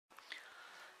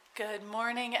Good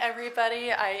morning,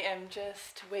 everybody. I am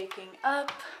just waking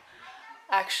up.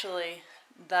 Actually,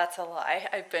 that's a lie.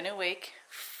 I've been awake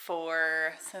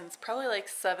since probably like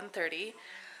 7:30.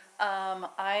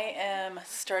 I am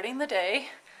starting the day,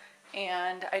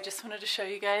 and I just wanted to show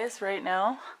you guys right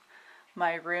now.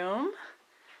 My room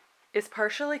is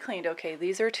partially cleaned. Okay,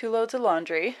 these are 2 loads of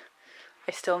laundry.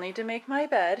 I still need to make my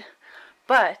bed,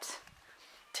 but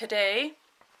today,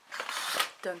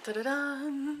 dun dun dun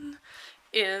dun,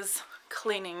 is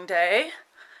cleaning day.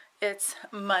 It's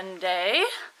Monday,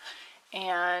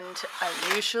 and I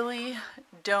usually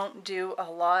don't do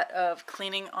a lot of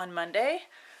cleaning on Monday,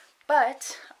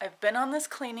 but I've been on this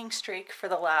cleaning streak for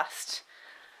the last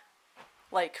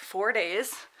like 4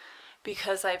 days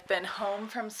because I've been home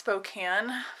from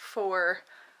Spokane for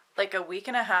like a week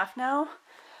and a half now.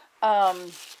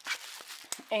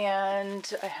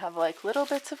 And I have like little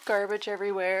bits of garbage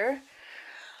everywhere.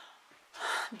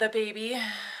 The baby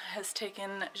has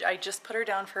I just put her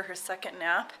down for her second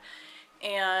nap,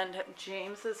 and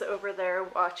James is over there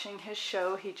watching his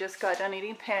show. He just got done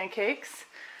eating pancakes.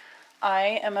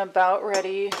 I am about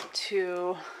ready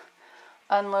to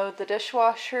unload the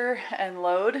dishwasher and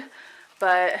load,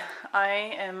 but I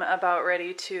am about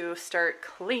ready to start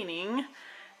cleaning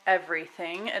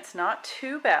everything. It's not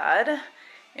too bad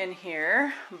in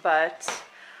here, but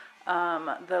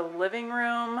the living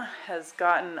room has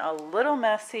gotten a little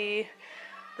messy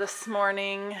this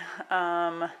morning.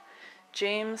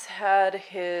 James had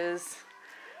his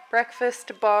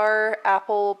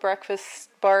apple breakfast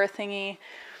bar thingy,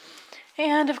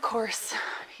 and of course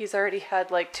he's already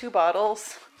had like 2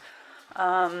 bottles.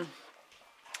 I'm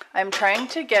trying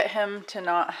to get him to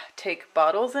not take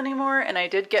bottles anymore, and I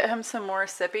did get him some more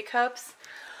sippy cups,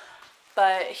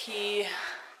 but he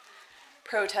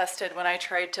protested when I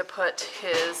tried to put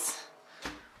his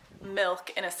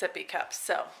milk in a sippy cup.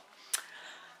 So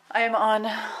I am on,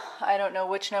 I don't know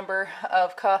which number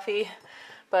of coffee,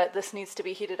 but this needs to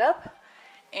be heated up.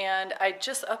 And I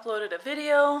just uploaded a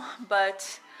video,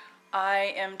 but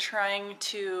I am trying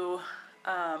to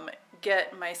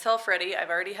get myself ready. I've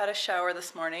already had a shower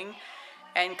this morning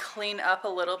and clean up a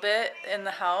little bit in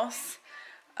the house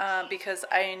because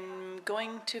I'm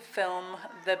going to film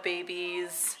the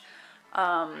baby's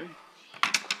 4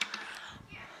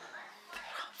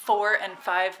 and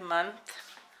 5 month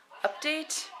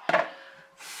update,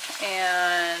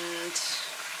 and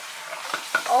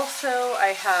also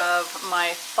I have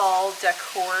my fall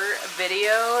decor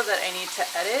video that I need to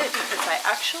edit because I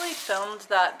actually filmed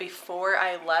that before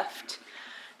I left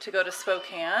to go to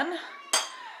Spokane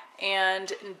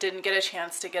and didn't get a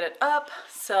chance to get it up.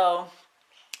 So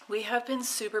we have been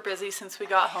super busy since we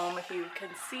got home. If you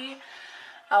can see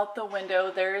out the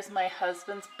window, there is my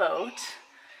husband's boat,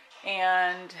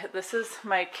 and this is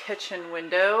my kitchen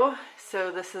window.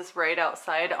 So this is right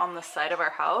outside on the side of our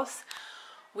house.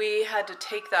 We had to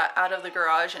take that out of the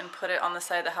garage and put it on the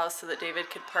side of the house so that David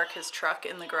could park his truck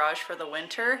in the garage for the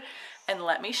winter. And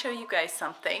let me show you guys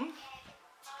something.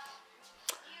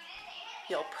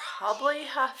 You'll probably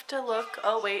have to look.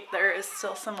 Oh wait, there is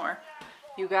still some more.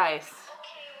 You guys,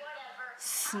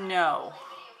 snow.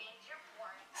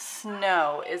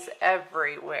 Snow is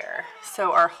everywhere.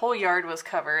 So our whole yard was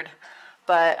covered,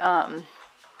 but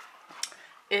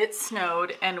it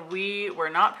snowed and we were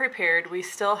not prepared. We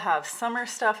still have summer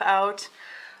stuff out.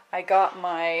 I got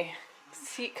my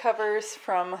seat covers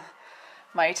from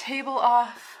my table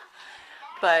off,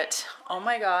 but oh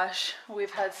my gosh,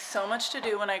 we've had so much to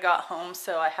do when I got home,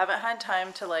 so I haven't had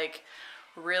time to like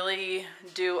really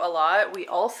do a lot. We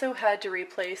also had to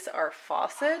replace our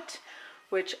faucet,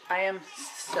 which I am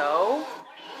so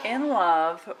in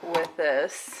love with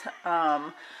this.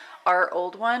 Our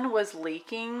old one was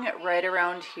leaking right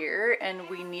around here, and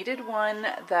we needed one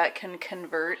that can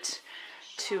convert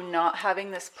to not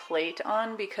having this plate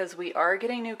on because we are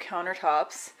getting new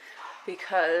countertops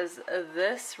because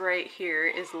this right here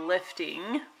is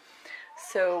lifting.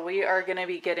 So we are gonna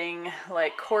be getting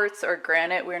like quartz or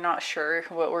granite. We're not sure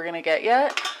what we're gonna get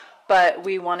yet, but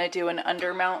we wanna do an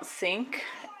undermount sink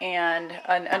and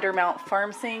an undermount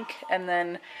farm sink, and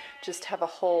then just have a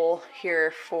hole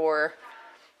here for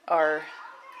our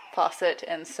faucet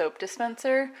and soap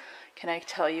dispenser. Can I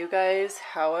tell you guys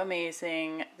how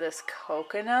amazing this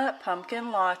coconut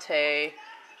pumpkin latte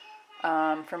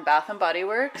from Bath and Body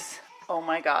Works? Oh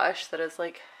my gosh, that is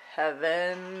like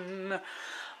heaven.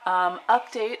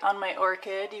 Update on my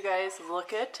orchid, you guys,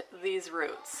 look at these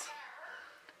roots.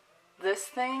 This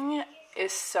thing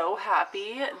is so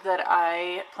happy that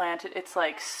I planted. It's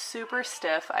like super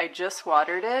stiff. I just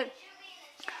watered it,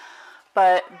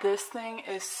 But this thing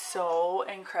is so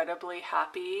incredibly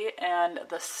happy, and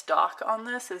the stalk on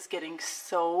this is getting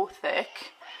so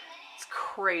thick. It's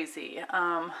crazy.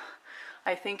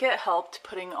 I think it helped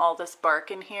putting all this bark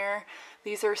in here.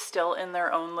 These are still in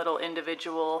their own little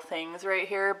individual things right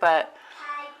here, but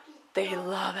they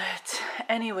love it.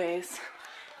 Anyways,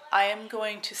 I am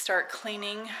going to start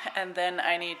cleaning, and then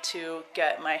I need to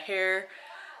get my hair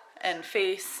and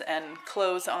face and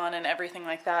clothes on and everything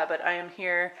like that. But I am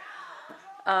here.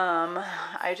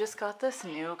 I just got this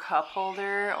new cup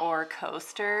holder or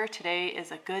coaster. Today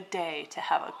is a good day to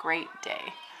have a great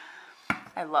day.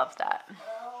 I love that.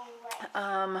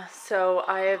 So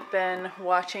I have been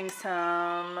watching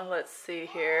some, let's see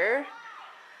here,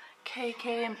 KK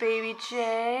and Baby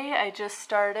J. I just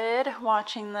started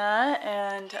watching that,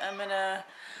 and I'm gonna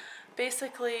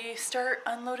basically start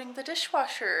unloading the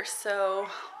dishwasher. So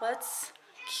let's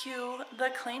cue the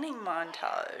cleaning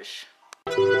montage.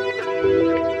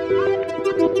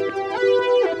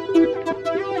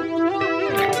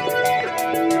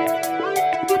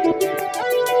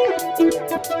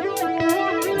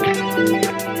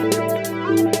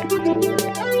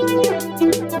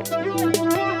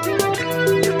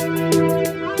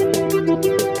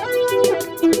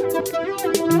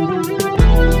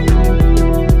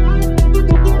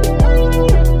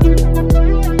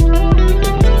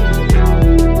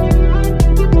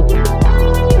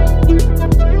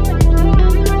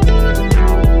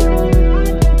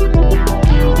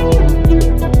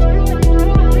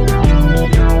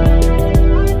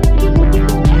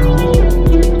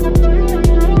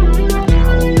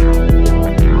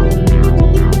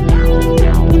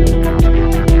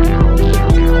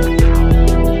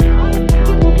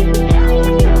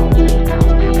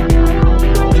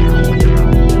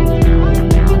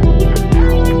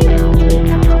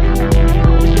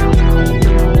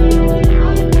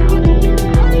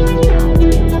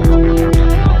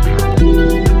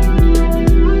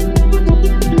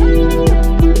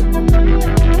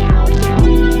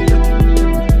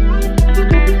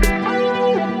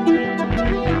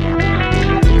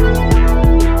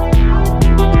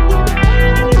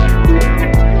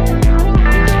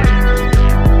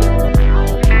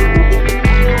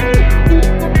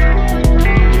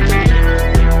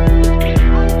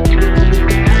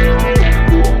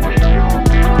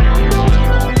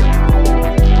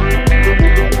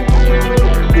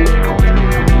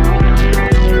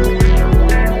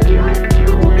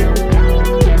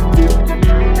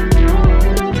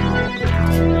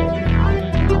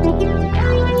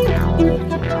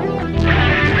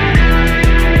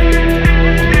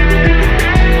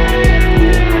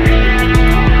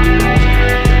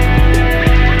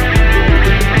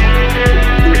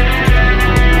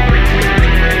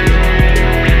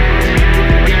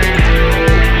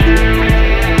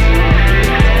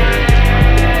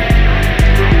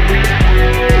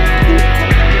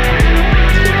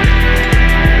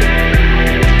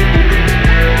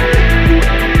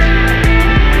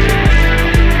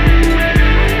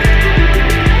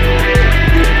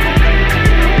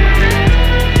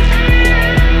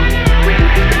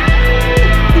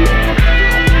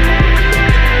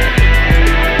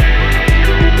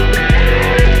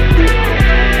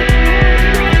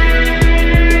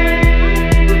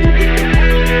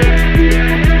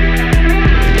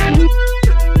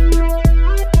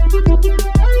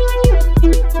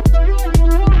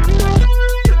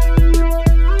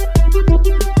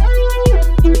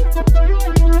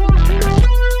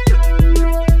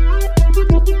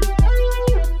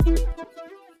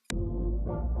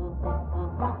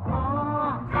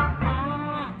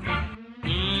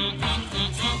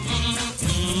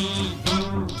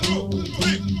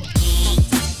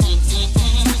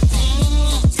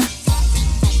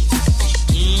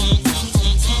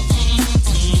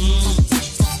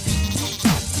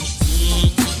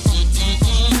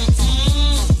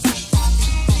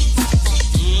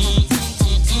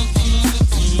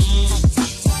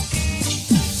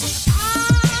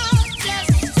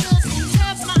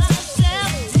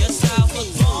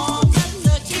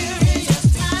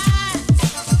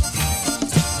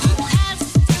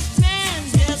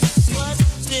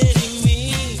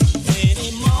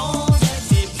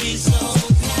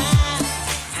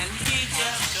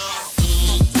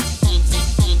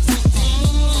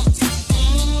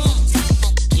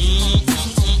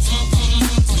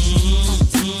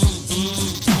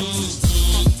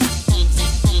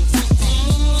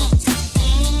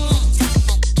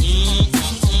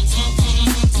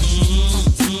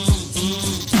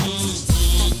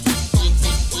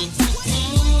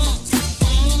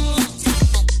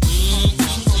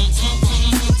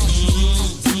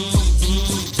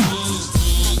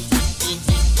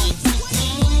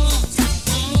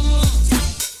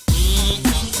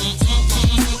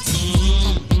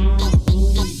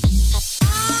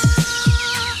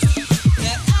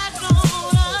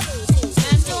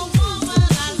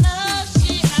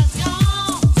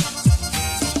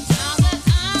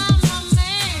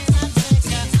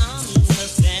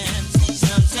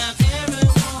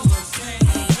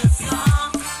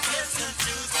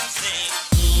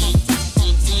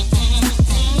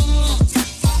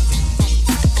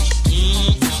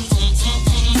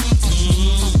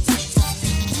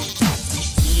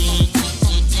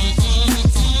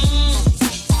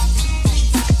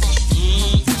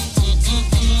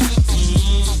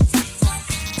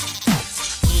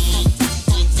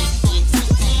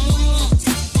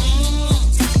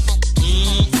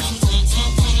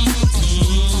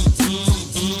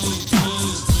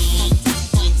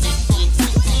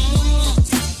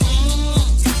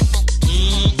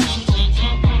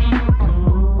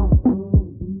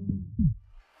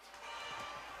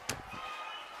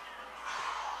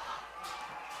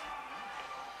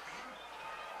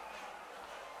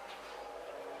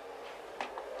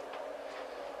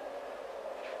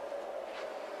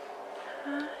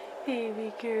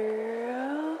 Baby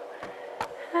girl.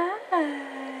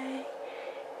 Hi.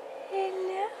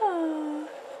 Hello.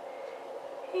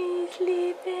 Are you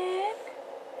sleeping?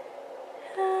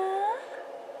 Huh?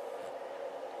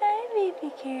 Hi,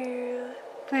 baby girl.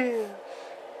 Boo.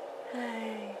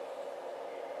 Hi.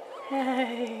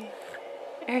 Hi.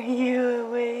 Are you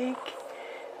awake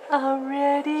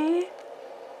already?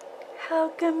 How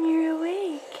come you're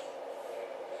awake?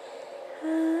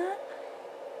 Huh?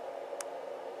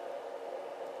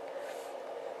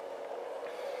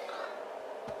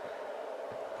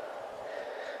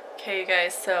 Okay, you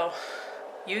guys, so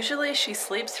usually she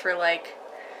sleeps for like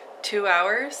 2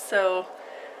 hours, so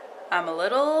I'm a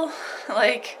little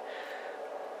like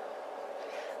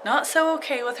not so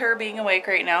okay with her being awake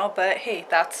right now, but hey,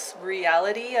 that's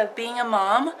reality of being a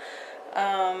mom.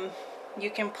 You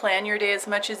can plan your day as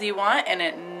much as you want, and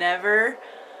it never,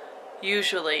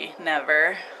 usually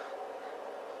never,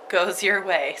 goes your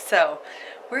way. So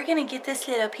we're gonna get this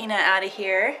little peanut out of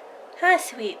here. Huh,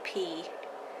 sweet pea?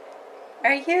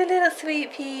 Are you a little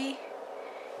sweet pea?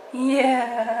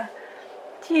 Yeah,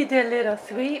 she's a little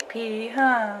sweet pea,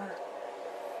 huh?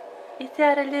 Is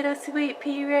that a little sweet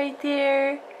pea right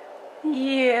there?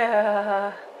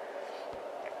 Yeah.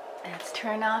 Let's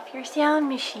turn off your sound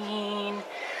machine.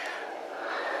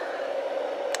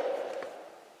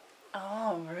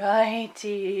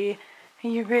 Alrighty. Are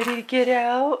you ready to get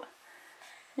out?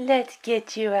 Let's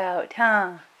get you out,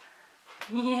 huh?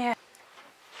 Yeah.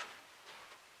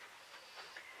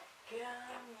 Come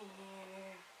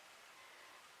here.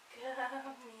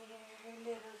 Come here,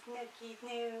 little snooky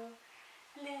snoo.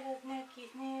 Little snooky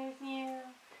snoo snoo.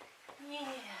 Yeah.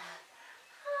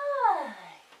 Hi.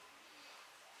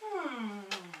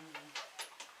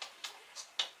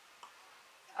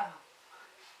 Oh.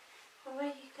 What are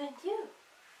you gonna do?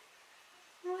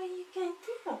 What are you gonna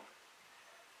do? Huh?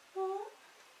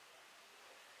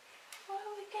 What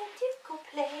are we gonna do? Go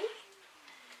play?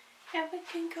 And we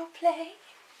can go play?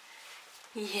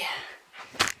 Yeah.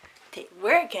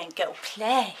 We're gonna go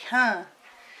play, huh?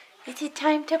 Is it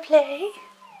time to play?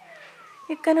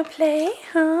 You're gonna play,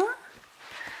 huh?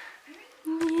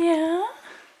 Yeah.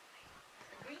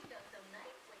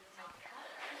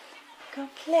 Go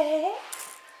play.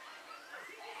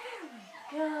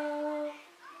 There we go.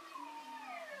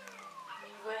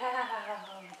 Wow,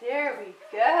 there we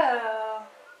go.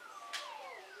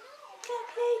 Gonna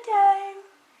playtime.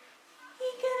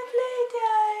 You gonna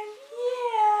playtime?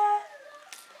 Yeah.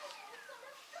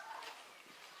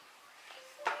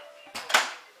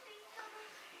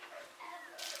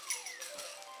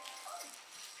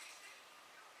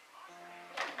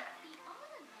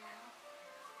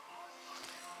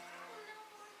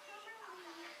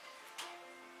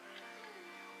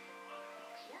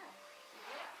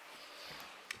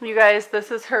 You guys,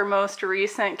 this is her most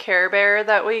recent Care Bear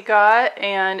that we got,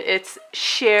 and it's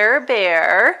Share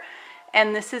Bear,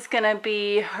 and this is gonna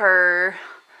be her,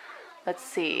 let's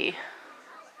see,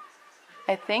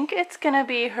 I think it's gonna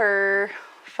be her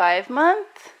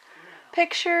 5-month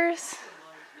pictures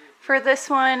for this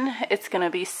one. It's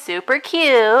gonna be super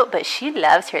cute, but she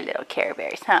loves her little Care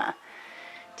Bears, huh?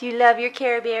 Do you love your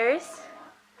Care Bears?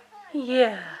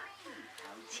 Yeah,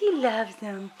 she loves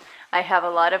them. I have a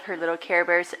lot of her little Care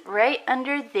Bears right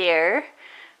under there.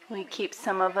 We keep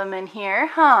some of them in here,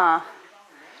 huh?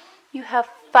 You have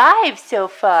 5 so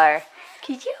far,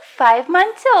 'cause you're 5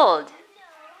 months old.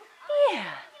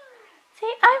 Yeah.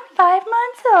 See, I'm 5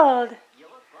 months old.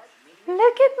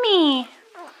 Look at me.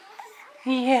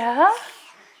 Yeah.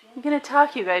 I'm gonna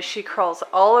talk, you guys. She crawls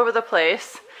all over the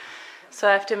place. So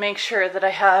I have to make sure that I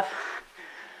have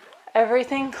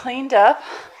everything cleaned up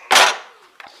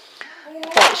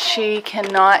that she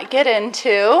cannot get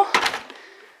into,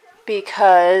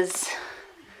 because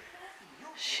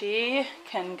she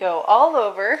can go all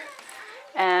over.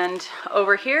 And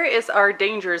over here is our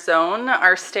danger zone,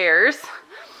 our stairs.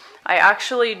 I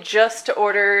actually just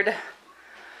ordered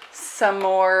some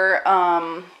more,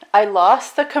 I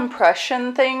lost the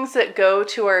compression things that go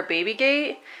to our baby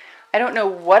gate. I don't know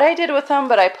what I did with them,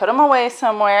 but I put them away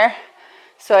somewhere.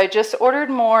 So I just ordered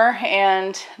more,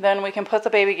 and then we can put the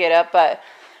baby gate up. But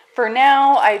for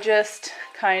now, I just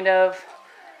kind of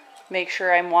make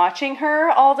sure I'm watching her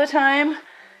all the time.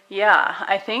 Yeah,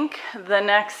 I think the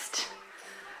next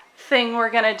thing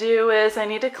we're gonna do is I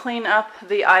need to clean up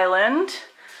the island.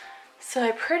 So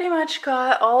I pretty much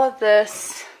got all of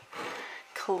this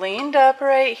cleaned up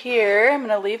right here. I'm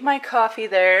gonna leave my coffee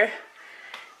there,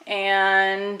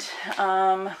 and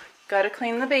gotta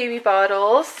clean the baby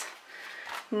bottles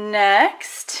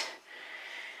next.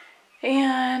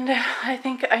 And I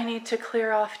think I need to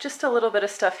clear off just a little bit of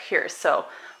stuff here, so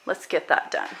let's get that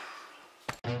done.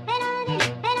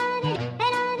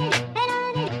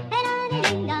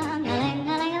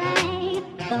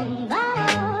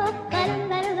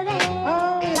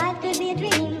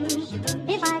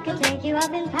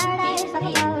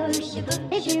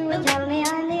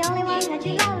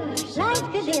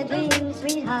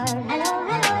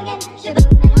 Okay,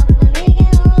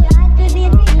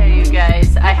 you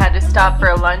guys, I had to stop for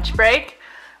a lunch break.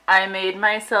 I made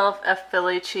myself a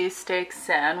Philly cheesesteak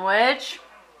sandwich.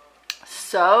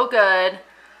 So good.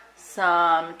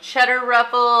 Some cheddar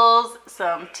ruffles,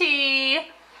 some tea,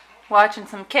 watching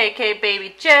some KK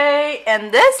Baby J,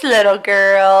 and this little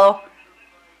girl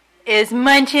is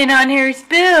munching on her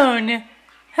spoon.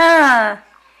 Huh?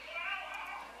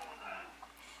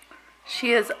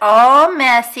 She is all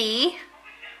messy.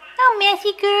 Oh,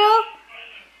 messy girl.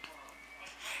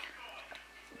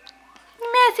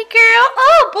 Messy girl.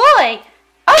 Oh, boy.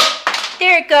 Oh,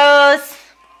 there it goes.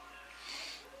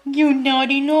 You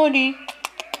naughty, naughty.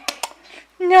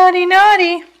 Naughty,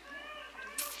 naughty.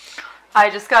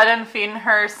 I just got done feeding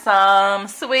her some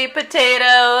sweet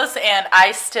potatoes, and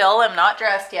I still am not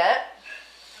dressed yet.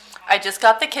 I just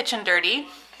got the kitchen dirty,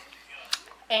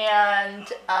 and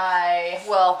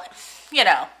well, you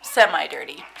know,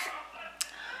 semi-dirty.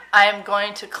 I'm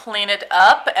going to clean it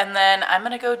up, and then I'm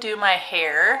going to go do my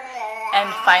hair and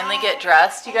finally get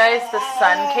dressed. You guys, the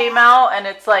sun came out, and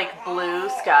it's like blue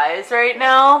skies right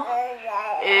now.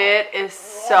 It is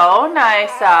so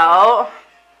nice out.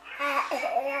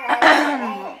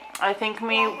 I think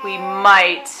we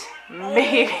might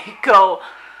maybe go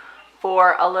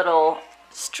for a little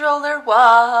stroller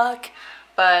walk,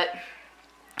 but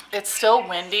it's still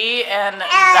windy, and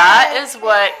that is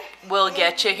what will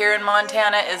get you here in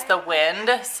Montana, is the wind.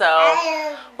 So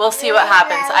we'll see what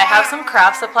happens. I have some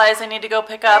craft supplies I need to go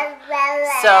pick up,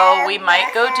 so we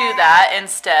might go do that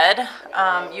instead.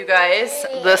 You guys,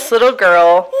 this little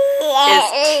girl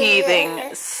is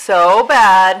teething so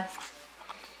bad.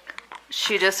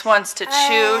 She just wants to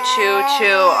chew, chew,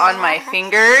 chew on my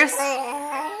fingers.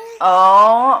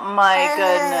 Oh my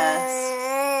goodness.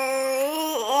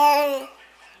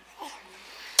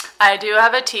 I do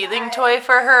have a teething toy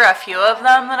for her, a few of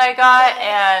them that I got,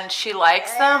 and she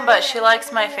likes them, but she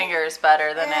likes my fingers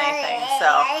better than anything.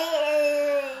 So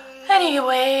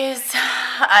anyways,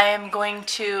 I am going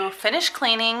to finish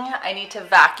cleaning. I need to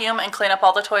vacuum and clean up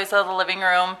all the toys out of the living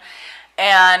room,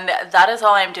 and that is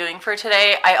all I'm doing for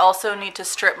today. I also need to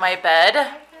strip my bed, and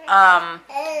I'm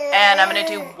going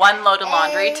to do one load of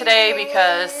laundry today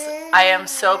because I am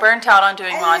so burnt out on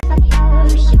doing laundry.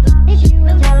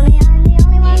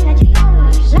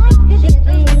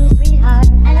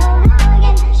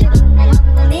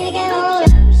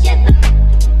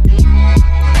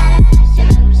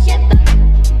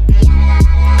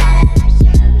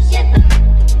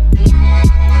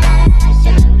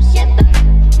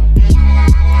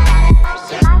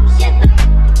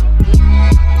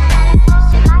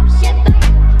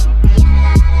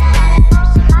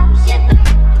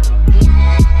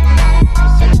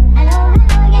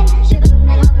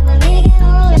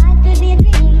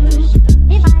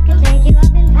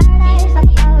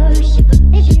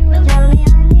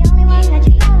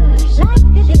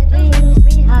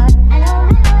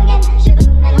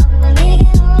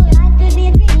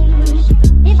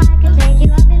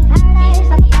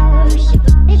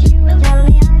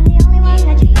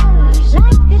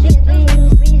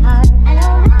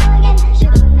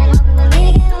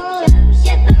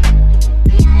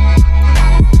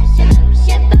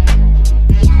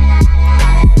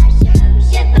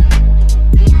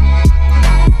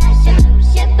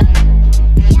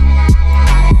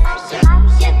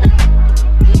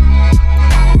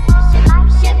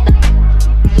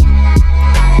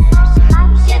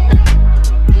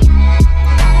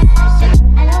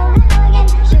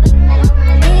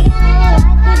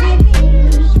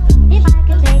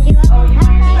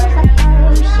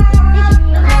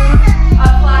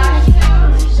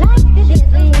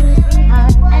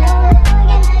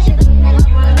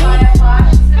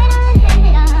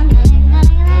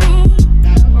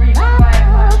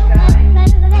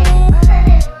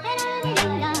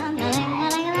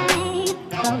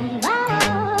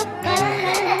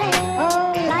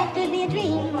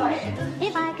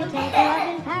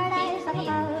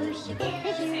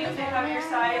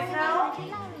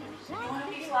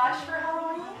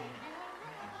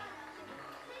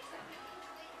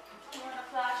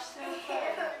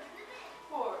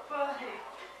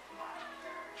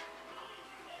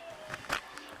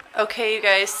 Okay, you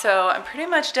guys, so I'm pretty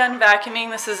much done vacuuming.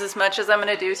 This is as much as I'm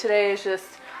going to do today. It's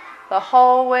just the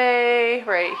hallway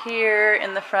right here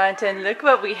in the front. And look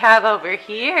what we have over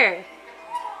here.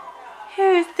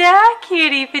 Who's that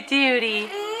cutie patootie?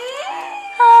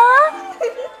 Huh?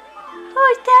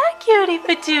 Who's that cutie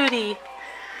patootie?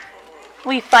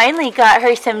 We finally got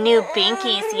her some new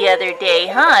binkies the other day,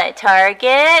 huh, at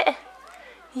Target?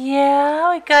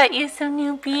 Yeah, we got you some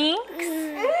new binks.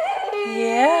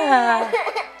 Yeah.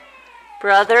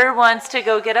 Brother wants to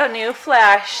go get a new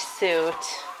flash suit.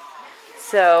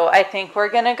 So I think we're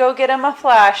gonna go get him a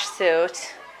flash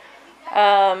suit.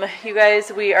 You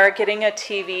guys, we are getting a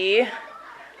TV,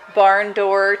 barn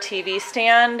door TV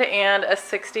stand, and a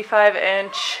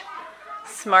 65-inch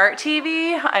smart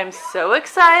TV. I'm so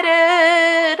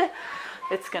excited.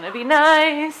 It's gonna be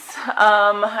nice.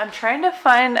 I'm trying to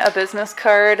find a business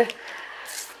card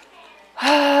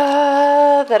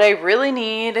that I really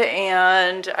need,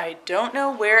 and I don't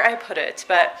know where I put it,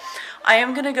 but I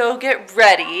am gonna go get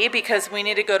ready because we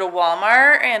need to go to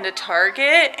Walmart and to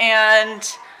Target, and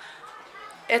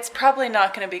it's probably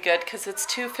not gonna be good because it's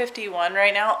 2:51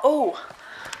 right now. Oh,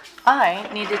 I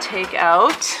need to take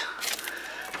out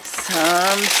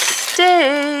some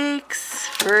steaks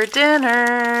for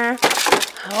dinner.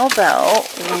 How about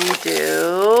we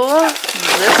do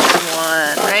this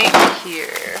one right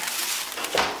here?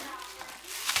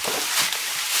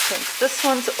 Since this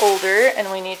one's older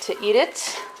and we need to eat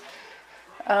it,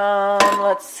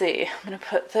 let's see. I'm gonna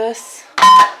put this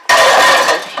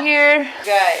over here.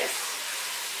 Guys,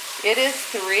 it is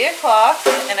 3 o'clock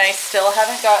and I still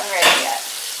haven't gotten ready yet.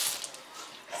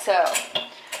 So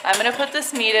I'm gonna put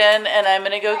this meat in and I'm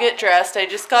gonna go get dressed. I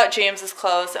just got James's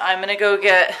clothes. I'm gonna go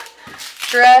get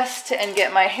dressed and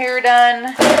get my hair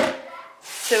done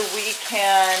so we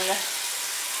can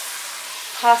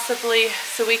possibly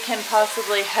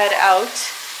head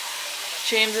out.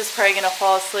 James is probably gonna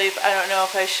fall asleep. I don't know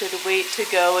if I should wait to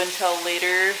go until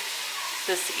later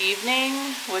this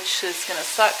evening, which is gonna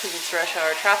suck because it's rush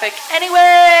hour traffic.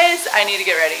 Anyways, I need to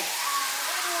get ready.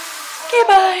 Okay,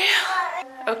 bye.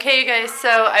 Okay, you guys,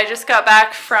 so I just got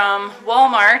back from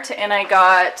Walmart and I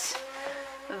got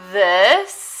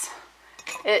this.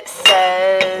 It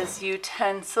says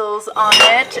utensils on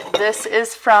it. This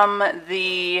is from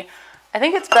the, I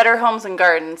think it's Better Homes and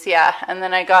Gardens, yeah. And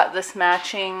then I got this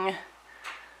matching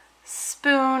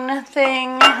spoon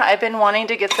thing. I've been wanting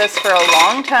to get this for a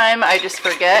long time. I just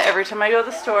forget every time I go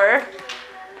to the store.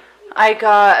 I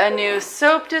got a new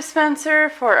soap dispenser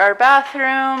for our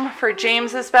bathroom, for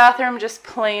James's bathroom, just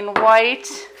plain white.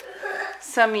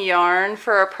 Some yarn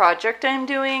for a project I'm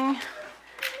doing,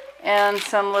 and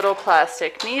some little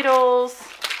plastic needles.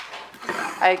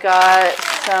 I got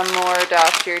some more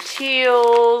Dr.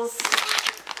 Teal's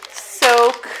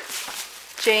soak.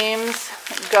 James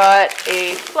got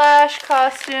a Flash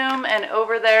costume, and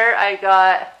over there I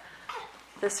got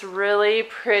this really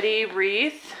pretty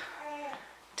wreath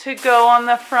to go on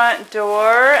the front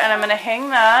door, and I'm gonna hang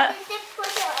that.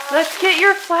 Let's get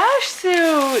your Flash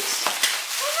suit.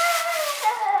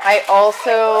 I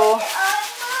also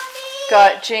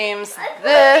got James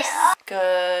this.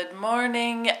 Good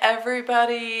morning,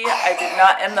 everybody. I did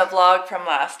not end the vlog from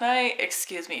last night.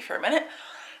 Excuse me for a minute.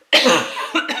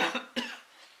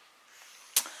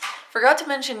 Forgot to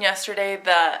mention yesterday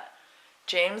that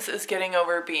James is getting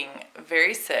over being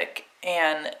very sick,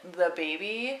 and the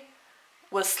baby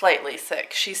was slightly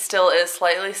sick. She still is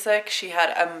slightly sick. She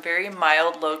had a very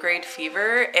mild low-grade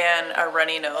fever and a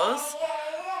runny nose.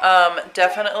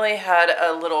 Definitely had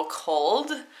a little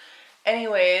cold.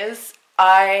 Anyways,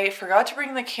 I forgot to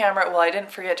bring the camera. Well, I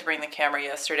didn't forget to bring the camera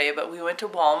yesterday, but we went to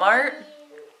Walmart.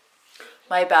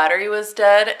 My battery was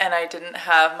dead and I didn't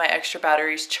have my extra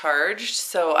batteries charged,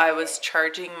 so I was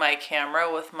charging my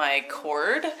camera with my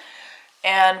cord.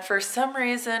 And for some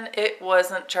reason, it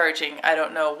wasn't charging. I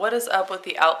don't know what is up with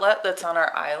the outlet that's on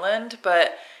our island,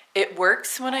 but it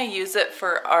works when I use it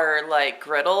for our like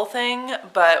griddle thing,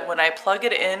 but when I plug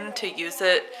it in to use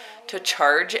it to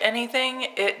charge anything,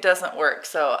 it doesn't work.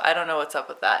 So I don't know what's up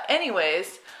with that.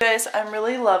 Anyways, guys, I'm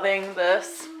really loving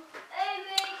this.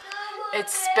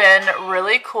 It's been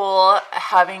really cool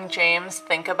having James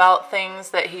think about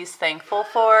things that he's thankful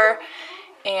for.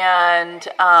 And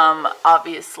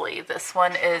obviously this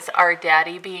one is our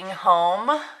daddy being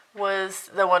home, was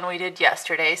the one we did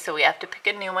yesterday, so we have to pick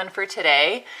a new one for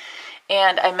today.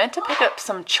 And I meant to pick up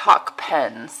some chalk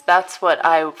pens. That's what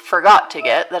I forgot to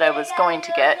get, that I was going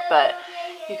to get. But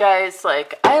you guys,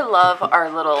 like, I love our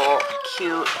little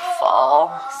cute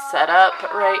fall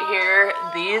setup right here.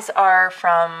 These are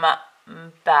from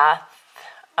Bath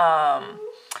oh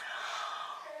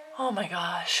my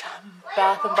gosh,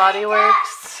 Bath and Body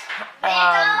Works.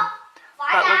 But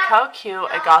look how cute.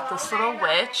 I got this little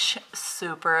witch,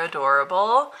 super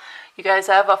adorable. You guys,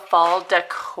 I have a fall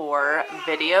decor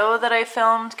video that I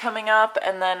filmed coming up,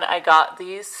 and then I got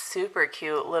these super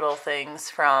cute little things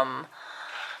from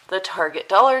the Target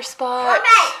dollar spot.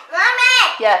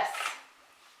 Mommy! Yes?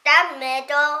 That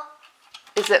metal.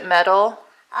 Is it metal?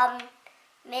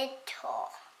 Metal.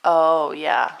 Oh,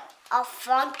 yeah.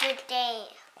 From today.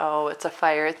 Oh, it's a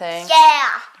fire thing?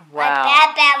 Yeah. Wow.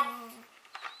 My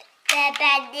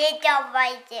Batman Ninja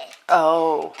likes it.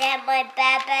 Oh. Then my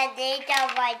Batman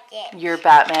Ninja likes it. Your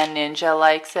Batman Ninja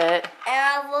likes it?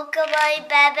 And look at my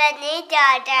Batman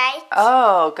Ninja, guys.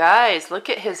 Oh, guys, look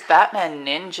at his Batman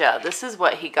Ninja. This is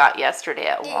what he got yesterday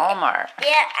at Walmart.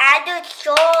 Yeah, and a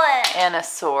sword. And a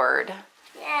sword.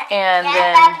 Yeah. And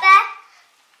yeah, then...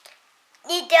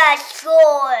 Ninja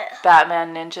sword.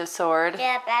 Batman Ninja sword.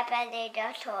 Yeah, Batman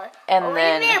Ninja sword. And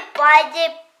then... We buy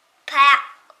the pack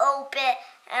open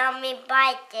and we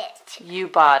buy it. You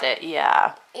bought it,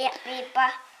 yeah. Yeah, we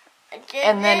bought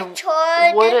And then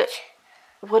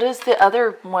what is the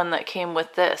other one that came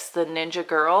with this? The Ninja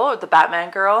Girl or the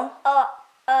Batman Girl?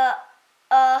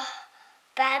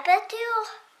 Babadoo.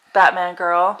 Batman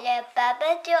Girl. Yeah,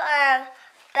 Babadoo.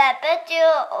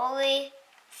 Babadoo only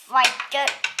fight the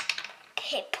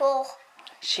people.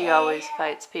 She always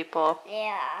fights people.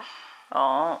 Yeah.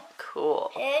 Oh,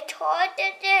 cool. They told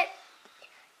it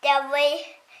that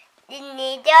way the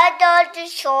ninja does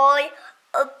destroy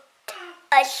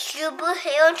a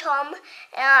superhero Tom and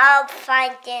I'll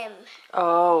find them.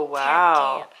 Oh,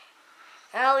 wow.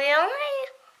 Now we only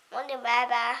want the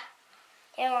Baba.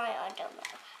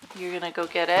 You're gonna go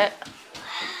get it?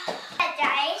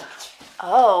 Guys,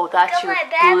 Oh, that's your my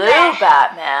blue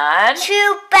Batman. Batman.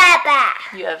 2 Baba.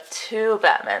 You have 2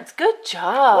 Batmans. Good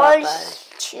job, One, bud.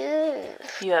 2.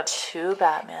 You have 2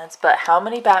 Batmans, but how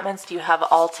many Batmans do you have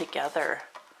all together?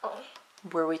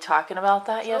 Were we talking about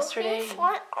that yesterday?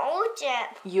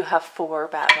 You have 4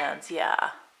 Batmans, yeah.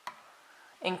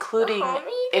 Including,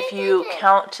 if you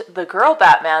count the girl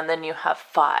Batman, then you have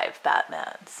 5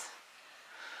 Batmans.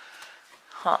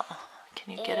 Huh.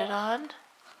 Can you get it on?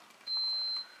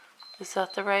 Is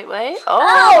that the right way?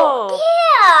 Oh!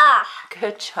 Yeah!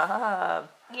 Good job.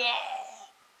 Yeah.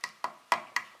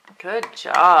 Good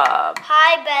job.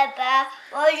 Hi, Baba.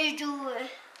 What are you doing?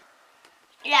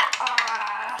 Yeah.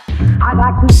 I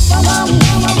got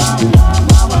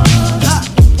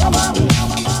to